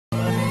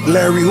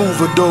Larry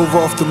Hoover dove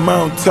off the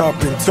mountaintop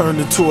and turned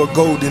into a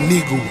golden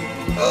eagle.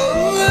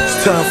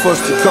 It's time for us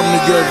to come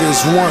together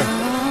as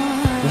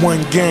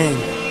one gang,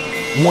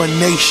 one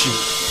nation.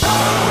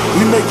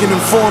 We making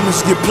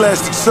informants get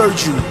plastic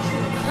surgery.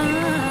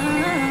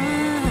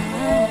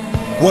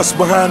 What's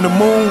behind the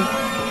moon?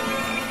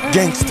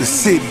 Gangsta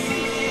City.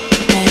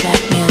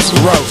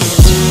 Rouse.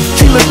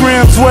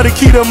 Kilograms were the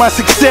key to my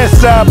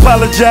success. I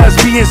apologize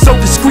being so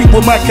discreet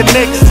with my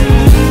connects.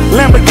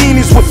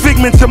 Lamborghinis were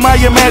figments of my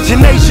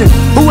imagination.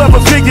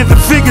 Whoever figured the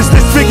figures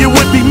this figure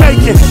would be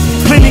making.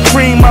 Plenty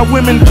cream, my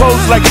women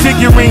pose like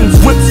figurines.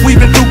 Whips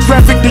weaving through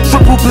traffic, the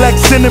triple black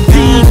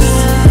centipedes.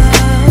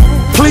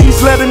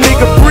 Please let a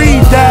nigga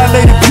breathe.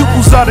 Dilated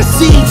pupils are the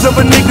seeds of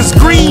a nigga's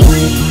greed.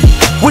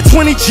 With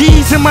 20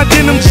 G's in my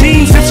denim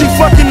jeans. If she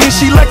fucking then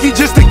she lucky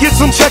just to get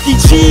some Chuck E.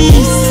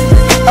 Cheese.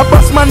 I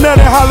bust my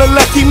nut and holler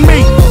lucky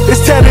me.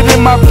 It's tatted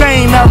in my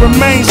vein, I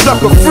remain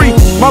sucker free.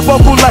 My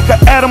vocal like an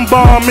atom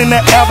bomb in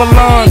that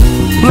Avalon.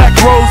 Black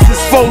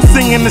roses, foes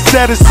singing the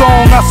saddest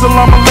song.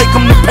 Assalamu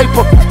alaikum the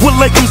paper,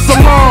 walaikum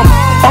salam.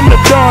 I'm the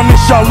Don,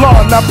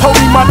 inshallah, now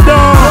pony my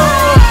Don.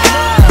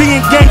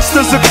 Being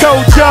gangsters a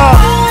cold job.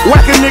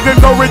 Whack a nigga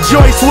go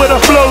rejoice with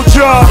a flow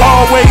job.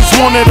 Always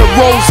wanted a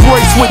Rolls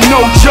Royce with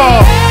no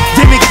job.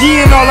 Then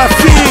again all I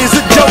fear is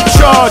a dope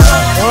charge.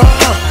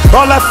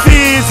 All I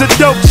fear is a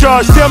dope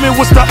charge. Tell me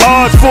what's the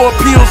odds for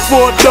appeals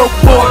for a dope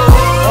boy?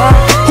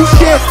 Who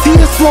sheds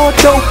tears for a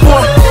dope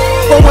boy?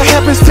 Or what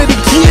happens to the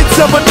kids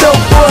of a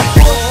dope boy?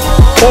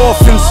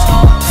 Orphans,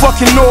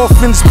 fucking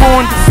orphans,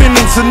 born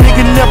defendants. A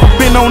nigga never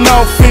been on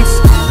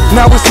offense.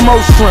 Now it's more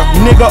shrimp,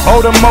 nigga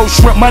owe the most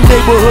shrimp. My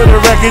neighborhood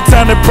a record,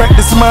 time to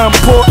practice my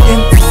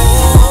importance.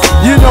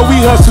 You know we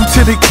hustle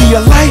to the key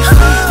of life.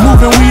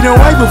 Moving weed and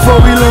white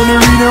before we learn to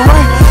read and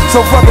write.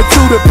 So fuck a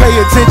tutor, pay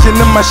attention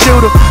to my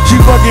shooter.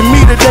 She fucking me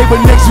today,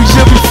 but next we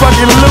should be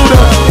fucking Luda.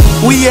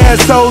 We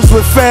assholes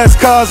with fast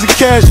cars and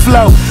cash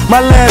flow.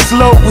 My last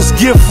load was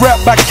gift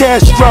wrapped by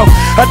Castro.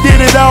 I did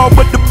it all,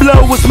 but the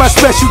blow was my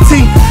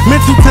specialty.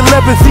 Mental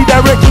telepathy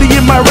directly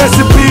in my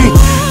recipe.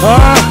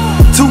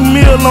 2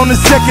 mil on the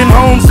second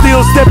home,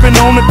 still stepping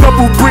on a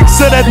couple bricks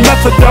of that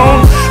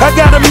methadone. I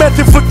got a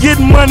method for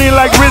getting money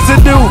like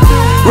residue.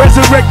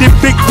 Resurrected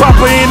Big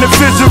Papa in the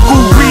physical,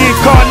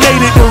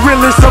 reincarnated the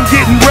realest, I'm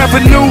getting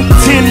revenue.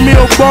 10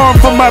 mil bomb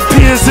for my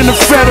peers in the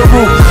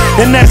federal.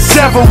 And that's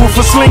several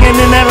for slinging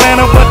in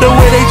Atlanta, but the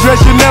way they dress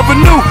you never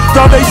knew.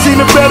 Thought they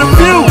seen a better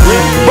view.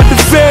 But the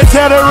feds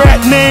had a rat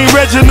named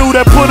Reginald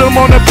that put him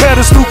on a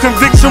pedestal.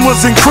 Conviction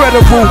was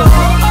incredible.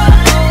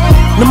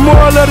 The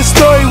moral of the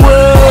story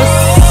was,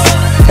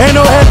 ain't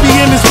no happy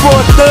endings for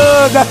a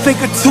thug. I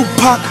think of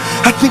Tupac,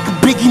 I think of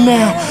Biggie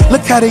now.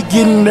 Look how they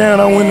getting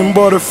down, I went and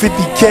bought a 50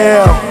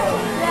 cal.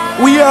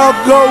 We all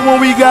go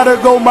when we gotta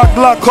go. My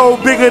Glock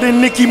hold bigger than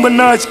Nicki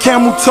Minaj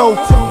camel toe.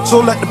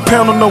 So let the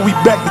panel know we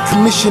back to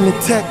commission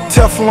attack.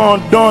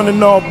 Teflon Dawn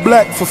in all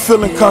black,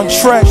 fulfilling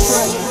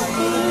contracts.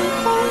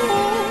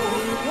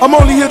 I'm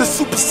only here to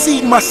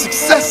supersede my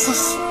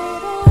successors.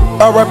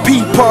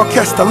 R.I.P. Paul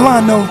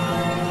Castellano,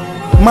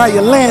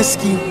 Maya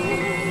Lansky,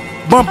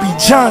 Bumpy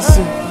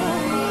Johnson,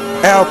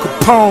 Al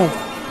Capone,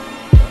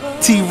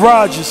 T.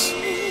 Rogers,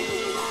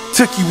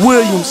 Tookie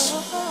Williams,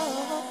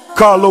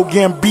 Carlo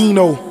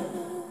Gambino,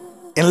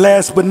 and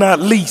last but not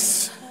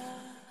least,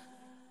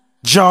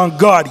 John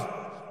Gotti,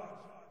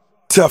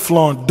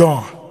 Teflon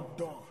Dawn.